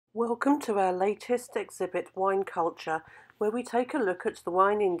Welcome to our latest exhibit, Wine Culture, where we take a look at the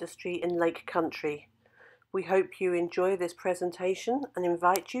wine industry in Lake Country. We hope you enjoy this presentation and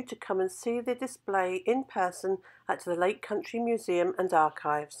invite you to come and see the display in person at the Lake Country Museum and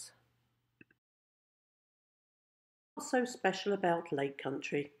Archives. What's so special about Lake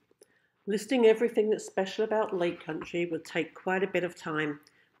Country? Listing everything that's special about Lake Country would take quite a bit of time,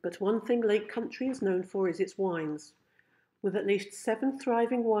 but one thing Lake Country is known for is its wines. With at least 7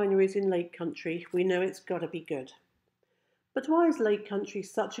 thriving wineries in Lake Country, we know it's got to be good. But why is Lake Country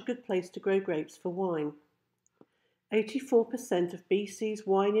such a good place to grow grapes for wine? 84% of BC's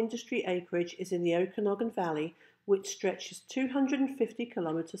wine industry acreage is in the Okanagan Valley, which stretches 250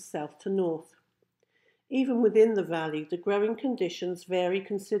 kilometres south to north. Even within the valley, the growing conditions vary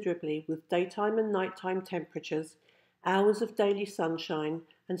considerably with daytime and nighttime temperatures, hours of daily sunshine,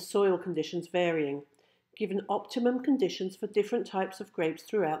 and soil conditions varying, given optimum conditions for different types of grapes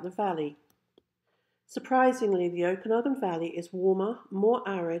throughout the valley. Surprisingly, the Okanagan Valley is warmer, more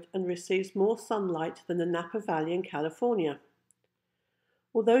arid, and receives more sunlight than the Napa Valley in California.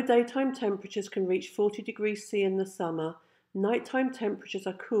 Although daytime temperatures can reach 40 degrees C in the summer, nighttime temperatures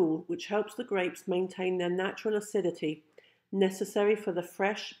are cool, which helps the grapes maintain their natural acidity, necessary for the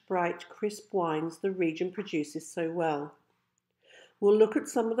fresh, bright, crisp wines the region produces so well. We'll look at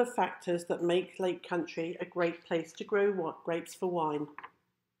some of the factors that make Lake Country a great place to grow grapes for wine.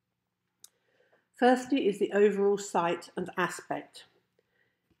 Firstly is the overall site and aspect.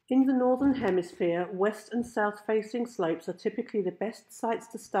 In the Northern Hemisphere, west and south-facing slopes are typically the best sites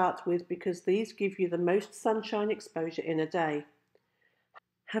to start with because these give you the most sunshine exposure in a day.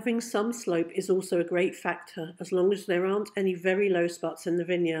 Having some slope is also a great factor as long as there aren't any very low spots in the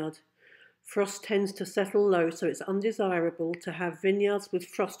vineyard. Frost tends to settle low, so it's undesirable to have vineyards with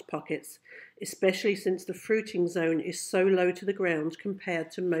frost pockets, especially since the fruiting zone is so low to the ground compared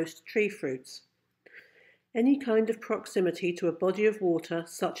to most tree fruits. Any kind of proximity to a body of water,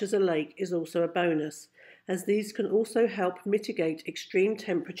 such as a lake, is also a bonus, as these can also help mitigate extreme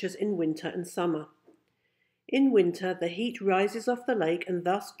temperatures in winter and summer. In winter, the heat rises off the lake and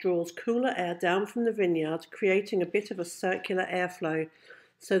thus draws cooler air down from the vineyard, creating a bit of a circular airflow,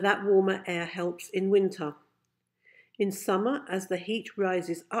 so that warmer air helps in winter. In summer, as the heat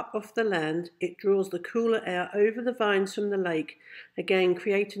rises up off the land, it draws the cooler air over the vines from the lake, again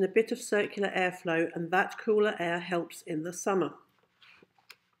creating a bit of circular airflow, and that cooler air helps in the summer.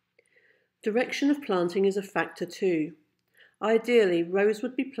 Direction of planting is a factor too. Ideally, rows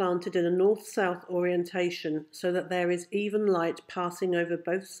would be planted in a north-south orientation so that there is even light passing over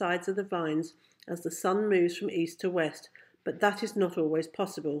both sides of the vines as the sun moves from east to west, but that is not always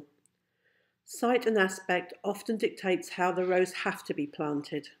possible. Site and aspect often dictates how the rows have to be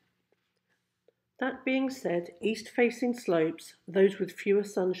planted. That being said, east-facing slopes, those with fewer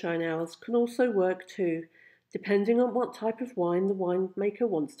sunshine hours, can also work too, depending on what type of wine the winemaker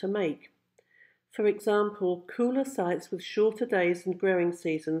wants to make. For example, cooler sites with shorter days and growing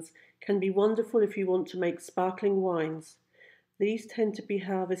seasons can be wonderful if you want to make sparkling wines. These tend to be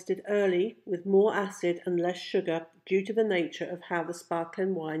harvested early with more acid and less sugar due to the nature of how the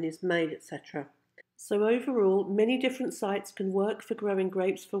sparkling wine is made, etc. So overall, many different sites can work for growing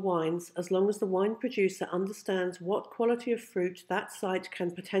grapes for wines as long as the wine producer understands what quality of fruit that site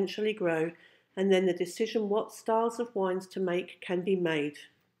can potentially grow, and then the decision what styles of wines to make can be made.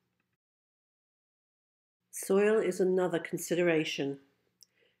 Soil is another consideration.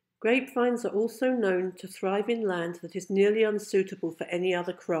 Grapevines are also known to thrive in land that is nearly unsuitable for any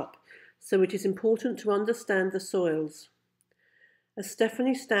other crop, so it is important to understand the soils. As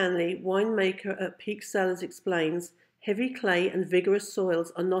Stephanie Stanley, winemaker at Peak Cellars, explains, heavy clay and vigorous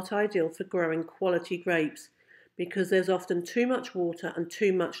soils are not ideal for growing quality grapes because there's often too much water and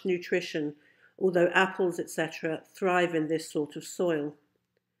too much nutrition, although apples, etc., thrive in this sort of soil.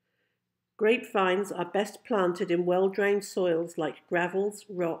 Grapevines are best planted in well-drained soils like gravels,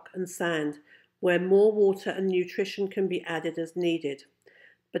 rock and sand, where more water and nutrition can be added as needed.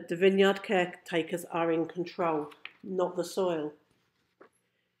 But the vineyard caretakers are in control, not the soil.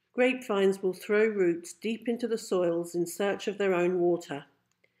 Grapevines will throw roots deep into the soils in search of their own water.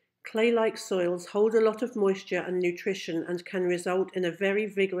 Clay-like soils hold a lot of moisture and nutrition and can result in a very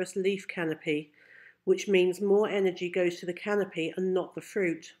vigorous leaf canopy, which means more energy goes to the canopy and not the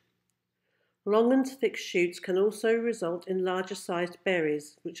fruit. Long and thick shoots can also result in larger sized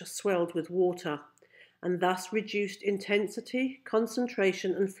berries, which are swelled with water, and thus reduced intensity,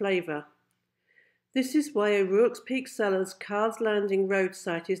 concentration and flavour. This is why O'Rourke's Peak Cellars Carr's Landing road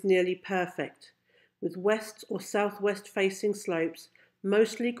site is nearly perfect, with west or southwest facing slopes,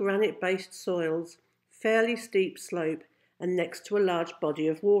 mostly granite-based soils, fairly steep slope, and next to a large body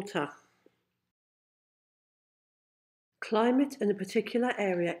of water. Climate in a particular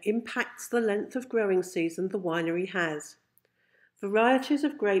area impacts the length of growing season the winery has. Varieties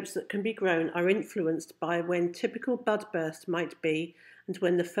of grapes that can be grown are influenced by when typical bud burst might be and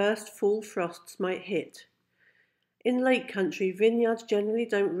when the first fall frosts might hit. In lake country, vineyards generally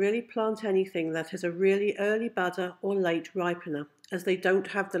don't really plant anything that is a really early budder or late ripener, as they don't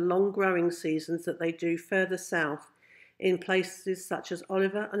have the long growing seasons that they do further south, in places such as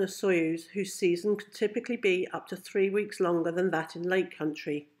Oliver and Osoyoos, whose season can typically be up to 3 weeks longer than that in lake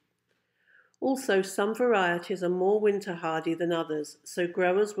country. Also, some varieties are more winter hardy than others, so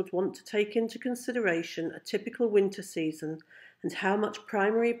growers would want to take into consideration a typical winter season and how much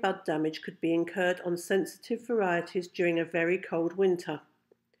primary bud damage could be incurred on sensitive varieties during a very cold winter.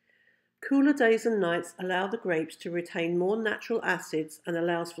 Cooler days and nights allow the grapes to retain more natural acids and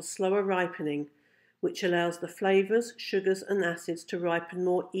allows for slower ripening, which allows the flavours, sugars and acids to ripen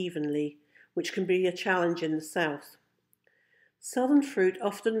more evenly, which can be a challenge in the south. Southern fruit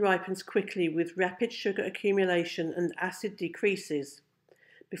often ripens quickly with rapid sugar accumulation and acid decreases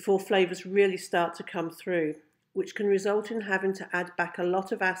before flavours really start to come through, which can result in having to add back a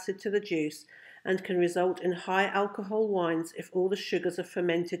lot of acid to the juice and can result in high alcohol wines if all the sugars are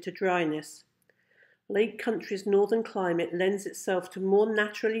fermented to dryness. Lake country's northern climate lends itself to more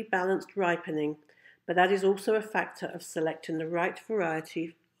naturally balanced ripening, but that is also a factor of selecting the right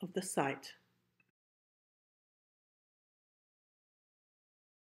variety of the site.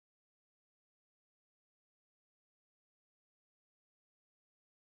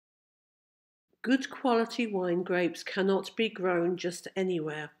 Good quality wine grapes cannot be grown just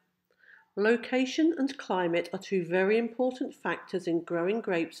anywhere. Location and climate are two very important factors in growing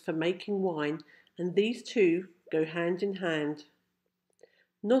grapes for making wine, and these two go hand in hand.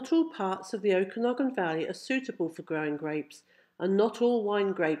 Not all parts of the Okanagan Valley are suitable for growing grapes, and not all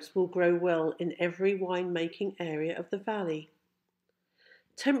wine grapes will grow well in every wine-making area of the valley.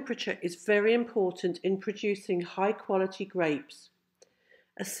 Temperature is very important in producing high-quality grapes.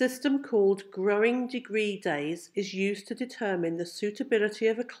 A system called growing degree days is used to determine the suitability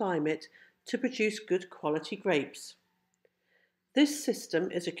of a climate to produce good quality grapes. This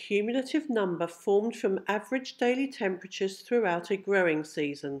system is a cumulative number formed from average daily temperatures throughout a growing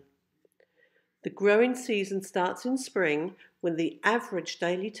season. The growing season starts in spring when the average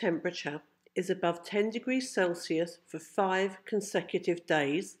daily temperature is above 10 degrees Celsius for 5 consecutive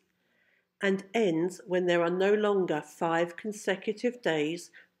days and ends when there are no longer 5 consecutive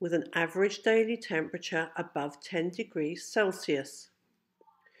days with an average daily temperature above 10 degrees Celsius.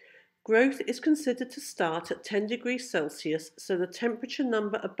 Growth is considered to start at 10 degrees Celsius, so the temperature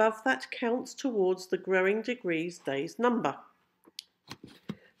number above that counts towards the growing degrees days number.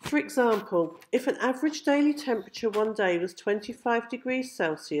 For example, if an average daily temperature one day was 25 degrees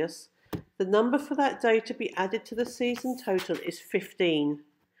Celsius, the number for that day to be added to the season total is 15.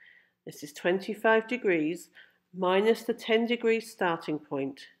 This is 25 degrees minus the 10 degrees starting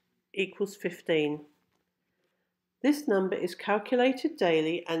point equals 15. This number is calculated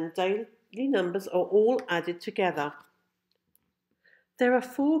daily and daily numbers are all added together. There are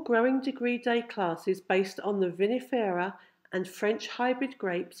 4 growing degree day classes based on the vinifera and French hybrid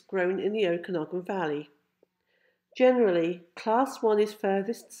grapes grown in the Okanagan Valley. Generally, Class 1 is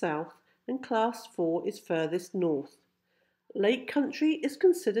furthest south and Class 4 is furthest north. Lake country is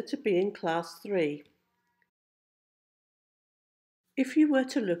considered to be in Class 3. If you were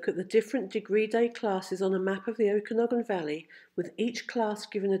to look at the different degree day classes on a map of the Okanagan Valley, with each class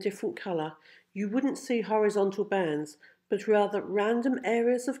given a different colour, you wouldn't see horizontal bands, but rather random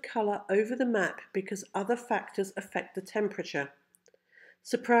areas of colour over the map because other factors affect the temperature.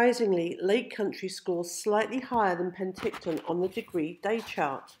 Surprisingly, Lake Country scores slightly higher than Penticton on the degree day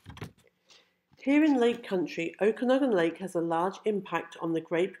chart. Here in Lake Country, Okanagan Lake has a large impact on the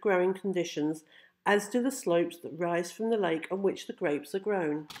grape growing conditions, as do the slopes that rise from the lake on which the grapes are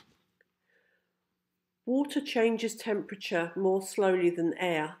grown. Water changes temperature more slowly than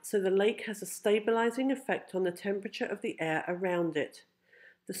air, so the lake has a stabilising effect on the temperature of the air around it.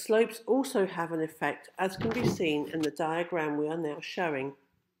 The slopes also have an effect, as can be seen in the diagram we are now showing.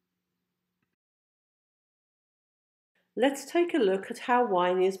 Let's take a look at how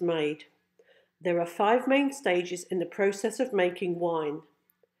wine is made. There are 5 main stages in the process of making wine.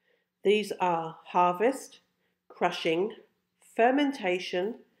 These are harvest, crushing,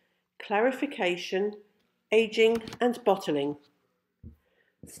 fermentation, clarification, aging and bottling.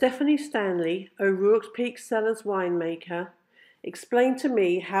 Stephanie Stanley, O'Rourke's Peak Cellars winemaker, explained to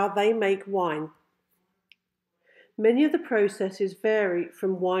me how they make wine. Many of the processes vary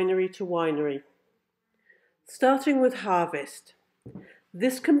from winery to winery. Starting with harvest.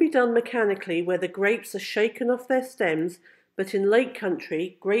 This can be done mechanically where the grapes are shaken off their stems, but in Lake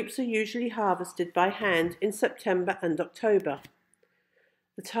Country, grapes are usually harvested by hand in September and October.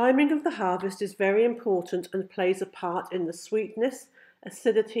 The timing of the harvest is very important and plays a part in the sweetness,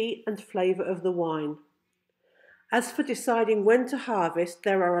 acidity, and flavour of the wine. As for deciding when to harvest,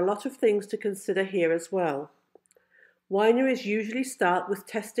 there are a lot of things to consider here as well. Wineries usually start with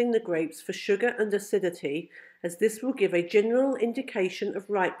testing the grapes for sugar and acidity, as this will give a general indication of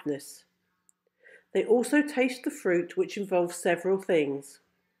ripeness. They also taste the fruit, which involves several things.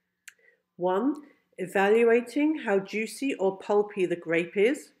 1. Evaluating how juicy or pulpy the grape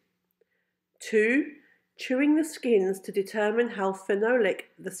is. 2. Chewing the skins to determine how phenolic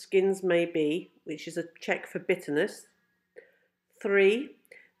the skins may be, which is a check for bitterness. 3.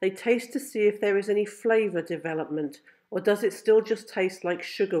 They taste to see if there is any flavour development, or does it still just taste like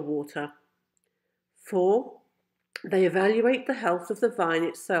sugar water. 4. They evaluate the health of the vine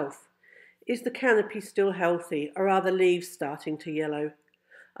itself. Is the canopy still healthy, or are the leaves starting to yellow?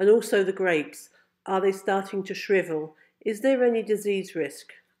 And also the grapes. Are they starting to shrivel? Is there any disease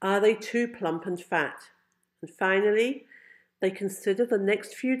risk? Are they too plump and fat? And finally, they consider the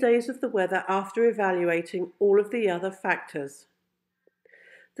next few days of the weather after evaluating all of the other factors.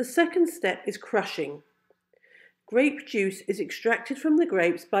 The second step is crushing. Grape juice is extracted from the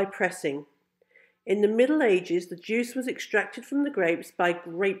grapes by pressing. In the Middle Ages, the juice was extracted from the grapes by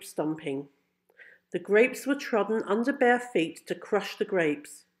grape stomping. The grapes were trodden under bare feet to crush the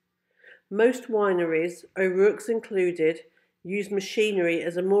grapes. Most wineries, O'Rourke's included, use machinery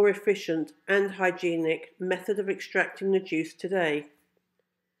as a more efficient and hygienic method of extracting the juice today.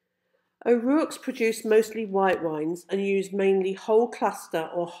 O'Rourke's produce mostly white wines and use mainly whole cluster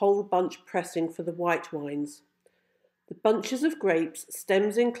or whole bunch pressing for the white wines. The bunches of grapes,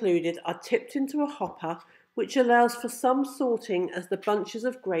 stems included, are tipped into a hopper, which allows for some sorting as the bunches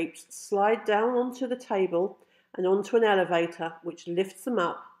of grapes slide down onto the table and onto an elevator, which lifts them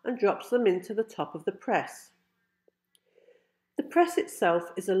up and drops them into the top of the press. The press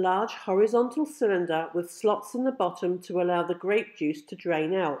itself is a large horizontal cylinder with slots in the bottom to allow the grape juice to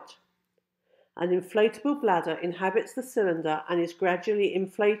drain out. An inflatable bladder inhabits the cylinder and is gradually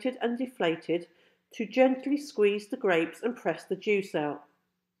inflated and deflated to gently squeeze the grapes and press the juice out.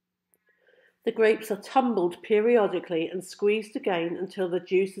 The grapes are tumbled periodically and squeezed again until the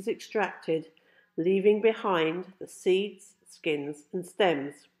juice is extracted, leaving behind the seeds, skins, and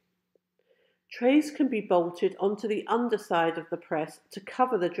stems. Trays can be bolted onto the underside of the press to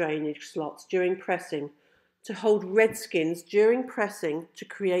cover the drainage slots during pressing, to hold red skins during pressing to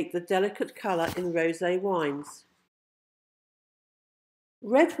create the delicate colour in rosé wines.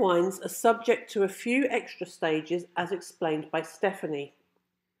 Red wines are subject to a few extra stages as explained by Stephanie.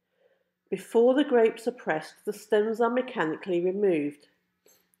 Before the grapes are pressed, the stems are mechanically removed.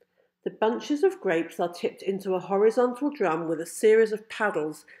 The bunches of grapes are tipped into a horizontal drum with a series of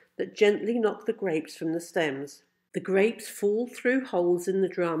paddles that gently knock the grapes from the stems. The grapes fall through holes in the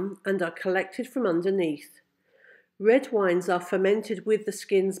drum and are collected from underneath. Red wines are fermented with the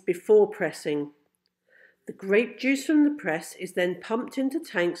skins before pressing. The grape juice from the press is then pumped into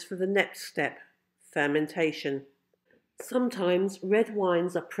tanks for the next step, fermentation. Sometimes red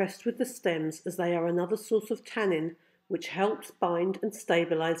wines are pressed with the stems as they are another source of tannin which helps bind and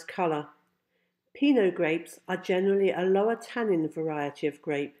stabilise colour. Pinot grapes are generally a lower tannin variety of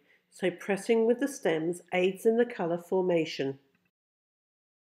grape, so pressing with the stems aids in the colour formation.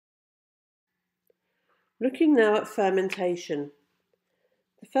 Looking now at fermentation.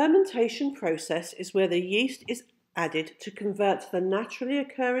 The fermentation process is where the yeast is added to convert the naturally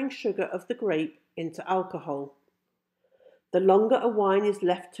occurring sugar of the grape into alcohol. The longer a wine is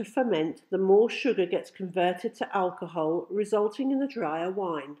left to ferment, the more sugar gets converted to alcohol, resulting in a drier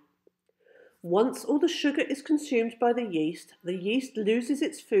wine. Once all the sugar is consumed by the yeast loses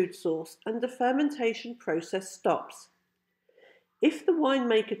its food source and the fermentation process stops. If the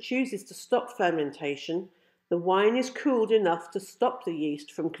winemaker chooses to stop fermentation, the wine is cooled enough to stop the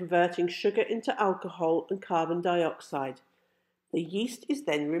yeast from converting sugar into alcohol and carbon dioxide. The yeast is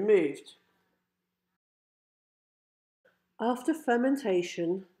then removed. After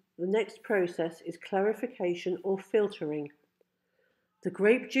fermentation, the next process is clarification or filtering. The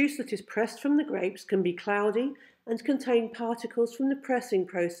grape juice that is pressed from the grapes can be cloudy and contain particles from the pressing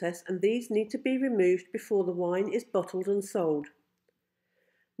process, and these need to be removed before the wine is bottled and sold.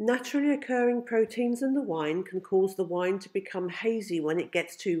 Naturally occurring proteins in the wine can cause the wine to become hazy when it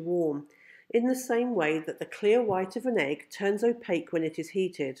gets too warm, in the same way that the clear white of an egg turns opaque when it is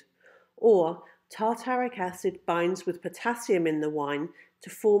heated. Or tartaric acid binds with potassium in the wine, to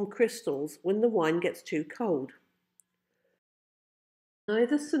form crystals when the wine gets too cold.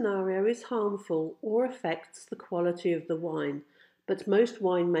 Neither scenario is harmful or affects the quality of the wine, but most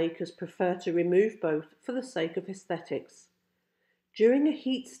winemakers prefer to remove both for the sake of aesthetics. During a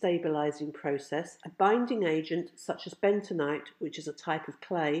heat stabilizing process, a binding agent such as bentonite, which is a type of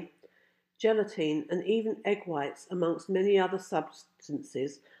clay, gelatine, and even egg whites, amongst many other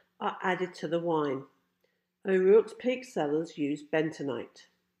substances, are added to the wine. O'Rourke's Peak Cellars use bentonite.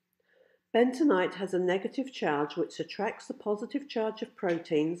 Bentonite has a negative charge which attracts the positive charge of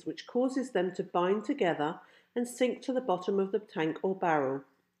proteins, which causes them to bind together and sink to the bottom of the tank or barrel.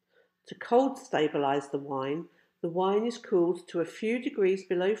 To cold stabilize the wine is cooled to a few degrees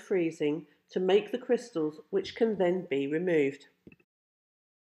below freezing to make the crystals, which can then be removed.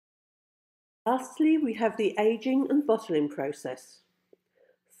 Lastly, we have the aging and bottling process.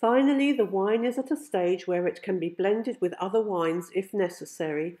 Finally, the wine is at a stage where it can be blended with other wines if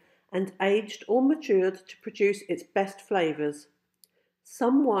necessary and aged or matured to produce its best flavours.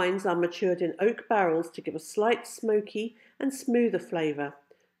 Some wines are matured in oak barrels to give a slight smoky and smoother flavour,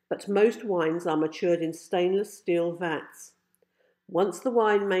 but most wines are matured in stainless steel vats. Once the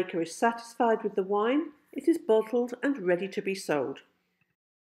winemaker is satisfied with the wine, it is bottled and ready to be sold.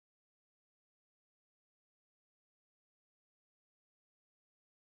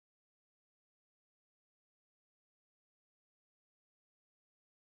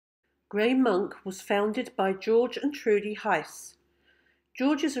 Grey Monk was founded by George and Trudy Heiss.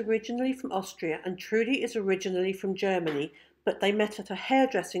 George is originally from Austria and Trudy is originally from Germany, but they met at a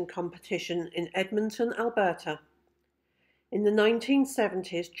hairdressing competition in Edmonton, Alberta. In the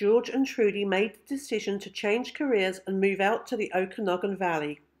 1970s, George and Trudy made the decision to change careers and move out to the Okanagan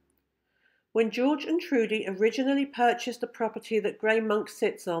Valley. When George and Trudy originally purchased the property that Grey Monk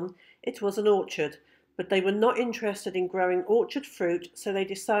sits on, it was an orchard, but they were not interested in growing orchard fruit, so they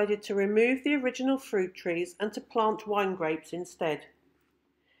decided to remove the original fruit trees and to plant wine grapes instead.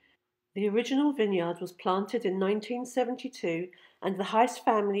 The original vineyard was planted in 1972, and the Heiss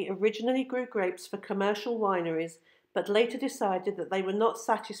family originally grew grapes for commercial wineries, but later decided that they were not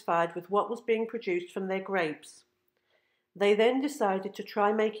satisfied with what was being produced from their grapes. They then decided to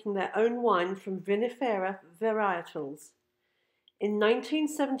try making their own wine from vinifera varietals. In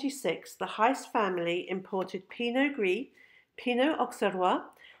 1976, the Heiss family imported Pinot Gris, Pinot Auxerrois,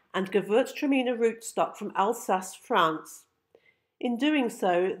 and Gewürztraminer rootstock from Alsace, France. In doing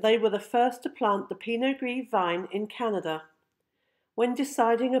so, they were the first to plant the Pinot Gris vine in Canada. When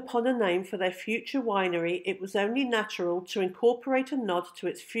deciding upon a name for their future winery, it was only natural to incorporate a nod to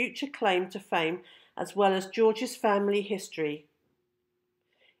its future claim to fame as well as George's family history.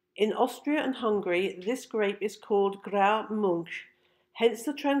 In Austria and Hungary, this grape is called Grau Munch, hence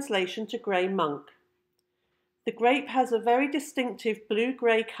the translation to grey monk. The grape has a very distinctive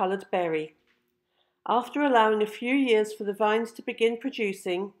blue-grey coloured berry. After allowing a few years for the vines to begin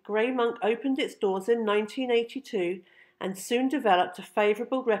producing, Grey Monk opened its doors in 1982 and soon developed a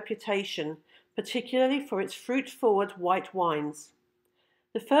favourable reputation, particularly for its fruit-forward white wines.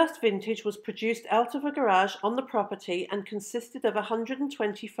 The first vintage was produced out of a garage on the property and consisted of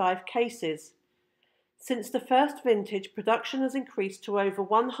 125 cases. Since the first vintage, production has increased to over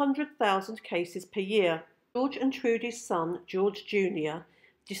 100,000 cases per year. George and Trudy's son, George Jr.,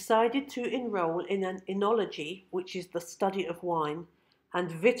 decided to enroll in an enology, which is the study of wine, and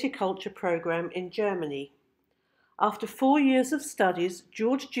viticulture program in Germany. After 4 years of studies,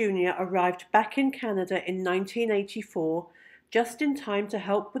 George Jr. arrived back in Canada in 1984, just in time to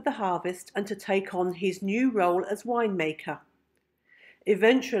help with the harvest and to take on his new role as winemaker.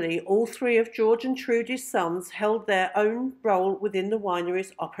 Eventually, all three of George and Trudy's sons held their own role within the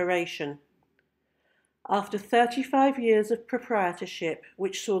winery's operation. After 35 years of proprietorship,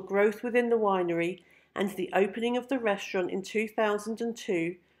 which saw growth within the winery and the opening of the restaurant in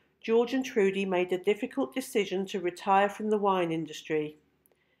 2002, George and Trudy made a difficult decision to retire from the wine industry.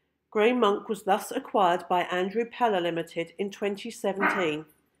 Grey Monk was thus acquired by Andrew Peller Limited in 2017.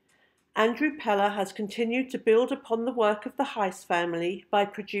 Andrew Peller has continued to build upon the work of the Heiss family by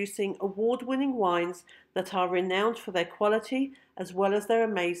producing award-winning wines that are renowned for their quality as well as their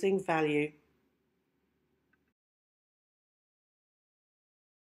amazing value.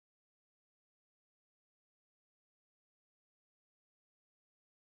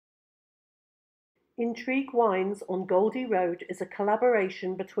 Intrigue Wines on Goldie Road is a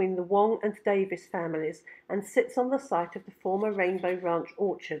collaboration between the Wong and Davis families and sits on the site of the former Rainbow Ranch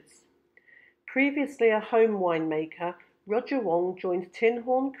orchards. Previously a home winemaker, Roger Wong joined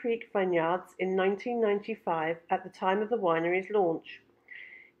Tinhorn Creek Vineyards in 1995 at the time of the winery's launch.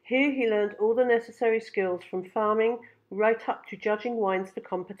 Here he learned all the necessary skills from farming, right up to judging wines for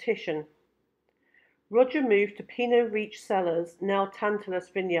competition. Roger moved to Pinot Reach Cellars, now Tantalus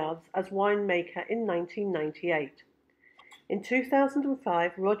Vineyards, as winemaker in 1998. In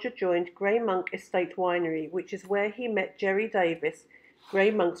 2005, Roger joined Grey Monk Estate Winery, which is where he met Jerry Davis, Grey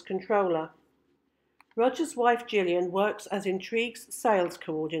Monk's controller. Roger's wife Gillian works as Intrigue's sales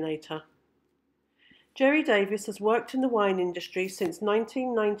coordinator. Jerry Davis has worked in the wine industry since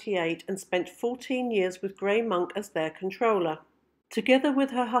 1998 and spent 14 years with Grey Monk as their controller. Together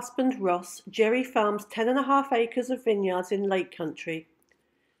with her husband Ross, Jerry farms 10.5 acres of vineyards in Lake Country.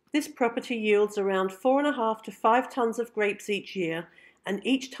 This property yields around 4.5 to 5 tons of grapes each year, and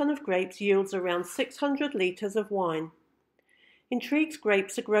each ton of grapes yields around 600 litres of wine. Intrigue's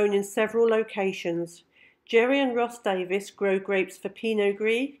grapes are grown in several locations. Jerry and Ross Davis grow grapes for Pinot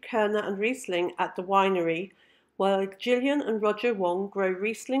Gris, Kerner and Riesling at the winery, while Gillian and Roger Wong grow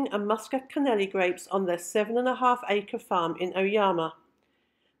Riesling and Muscat Canelli grapes on their 7.5-acre farm in Oyama.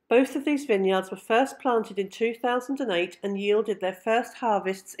 Both of these vineyards were first planted in 2008 and yielded their first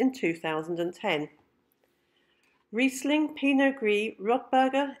harvests in 2010. Riesling, Pinot Gris,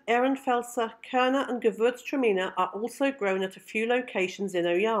 Rotberger, Ehrenfelser, Kerner and Gewürztraminer are also grown at a few locations in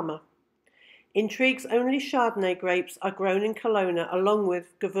Oyama. Intrigue's only Chardonnay grapes are grown in Kelowna along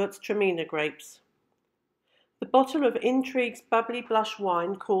with Gewürztraminer grapes. The bottle of Intrigue's bubbly blush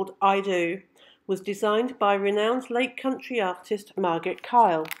wine called I Do was designed by renowned Lake Country artist Margaret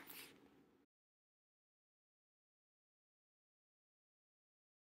Kyle.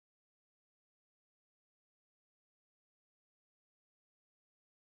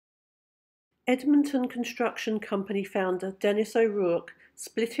 Edmonton Construction Company founder Dennis O'Rourke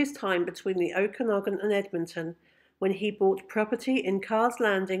split his time between the Okanagan and Edmonton when he bought property in Carr's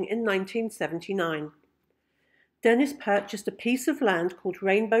Landing in 1979. Dennis purchased a piece of land called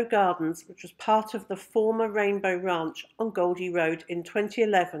Rainbow Gardens, which was part of the former Rainbow Ranch on Goldie Road in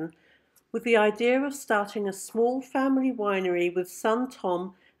 2011, with the idea of starting a small family winery with son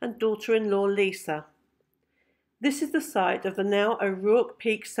Tom and daughter-in-law Lisa. This is the site of the now O'Rourke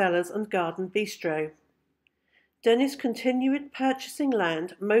Peak Cellars and Garden Bistro. Dennis continued purchasing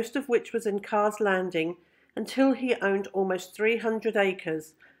land, most of which was in Carr's Landing, until he owned almost 300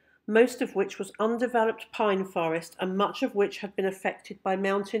 acres, most of which was undeveloped pine forest and much of which had been affected by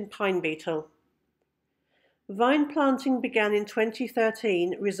mountain pine beetle. Vine planting began in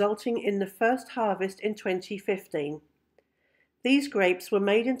 2013, resulting in the first harvest in 2015. These grapes were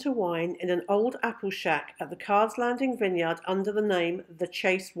made into wine in an old apple shack at the Carr's Landing vineyard under the name The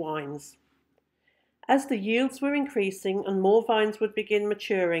Chase Wines. As the yields were increasing and more vines would begin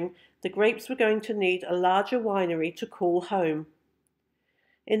maturing, the grapes were going to need a larger winery to call home.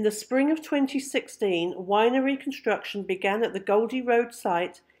 In the spring of 2016, winery construction began at the Goldie Road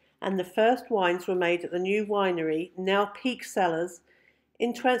site, and the first wines were made at the new winery, now Peak Cellars,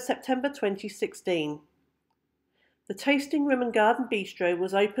 in September 2016. The tasting room and garden bistro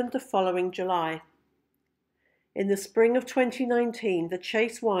was opened the following July. In the spring of 2019, the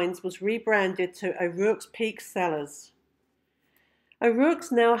Chase Wines was rebranded to O'Rourke's Peak Cellars.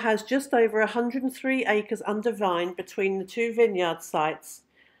 O'Rourke's now has just over 103 acres under vine between the two vineyard sites.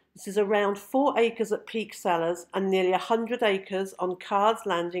 This is around 4 acres at Peak Cellars and nearly 100 acres on Carr's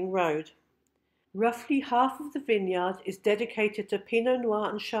Landing Road. Roughly half of the vineyard is dedicated to Pinot Noir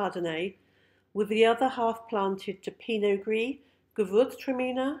and Chardonnay, with the other half planted to Pinot Gris,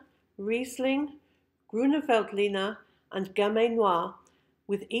 Gewürztraminer, Riesling, Grüner Veltliner and Gamay Noir,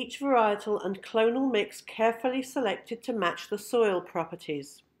 with each varietal and clonal mix carefully selected to match the soil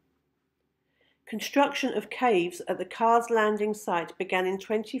properties. Construction of caves at the Carr's Landing site began in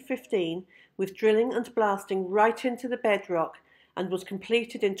 2015 with drilling and blasting right into the bedrock and was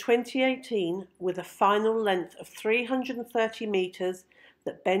completed in 2018 with a final length of 330 metres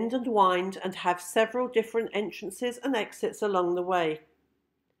that bend and wind and have several different entrances and exits along the way.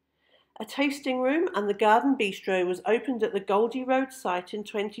 A tasting room and the garden bistro was opened at the Goldie Road site in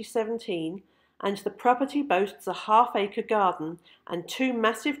 2017, and the property boasts a half-acre garden and 2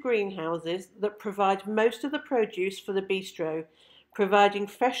 massive greenhouses that provide most of the produce for the bistro, providing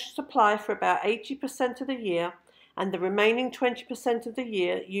fresh supply for about 80% of the year, and the remaining 20% of the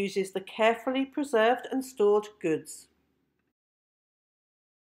year uses the carefully preserved and stored goods.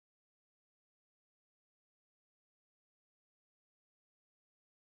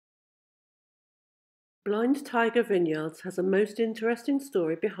 Blind Tiger Vineyards has a most interesting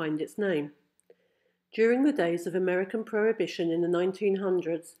story behind its name. During the days of American Prohibition in the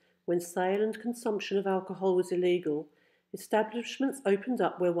 1900s, when sale and consumption of alcohol was illegal, establishments opened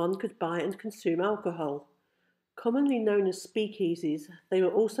up where one could buy and consume alcohol. Commonly known as speakeasies, they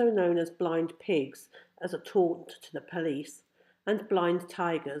were also known as blind pigs, as a taunt to the police, and blind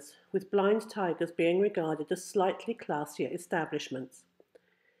tigers, with blind tigers being regarded as slightly classier establishments.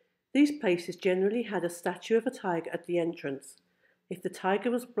 These places generally had a statue of a tiger at the entrance. If the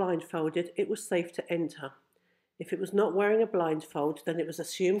tiger was blindfolded, it was safe to enter. If it was not wearing a blindfold, then it was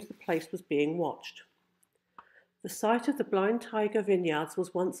assumed the place was being watched. The site of the Blind Tiger Vineyards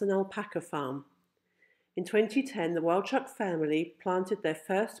was once an alpaca farm. In 2010, the Wildchuck family planted their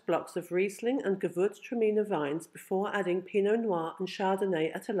first blocks of Riesling and Gewürztraminer vines before adding Pinot Noir and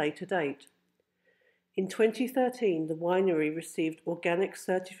Chardonnay at a later date. In 2013, the winery received organic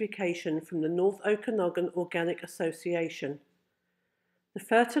certification from the North Okanagan Organic Association. The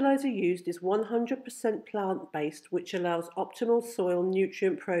fertilizer used is 100% plant-based, which allows optimal soil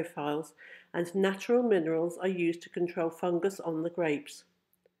nutrient profiles, and natural minerals are used to control fungus on the grapes.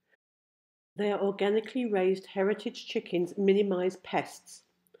 Their organically raised heritage chickens minimize pests.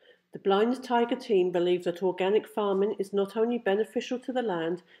 The Blind Tiger team believe that organic farming is not only beneficial to the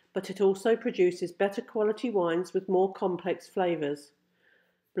land, but it also produces better quality wines with more complex flavors.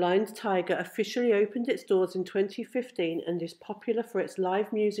 Blind Tiger officially opened its doors in 2015 and is popular for its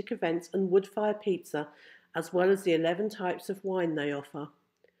live music events and wood-fire pizza, as well as the 11 types of wine they offer.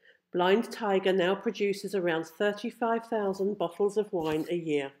 Blind Tiger now produces around 35,000 bottles of wine a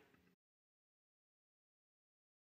year.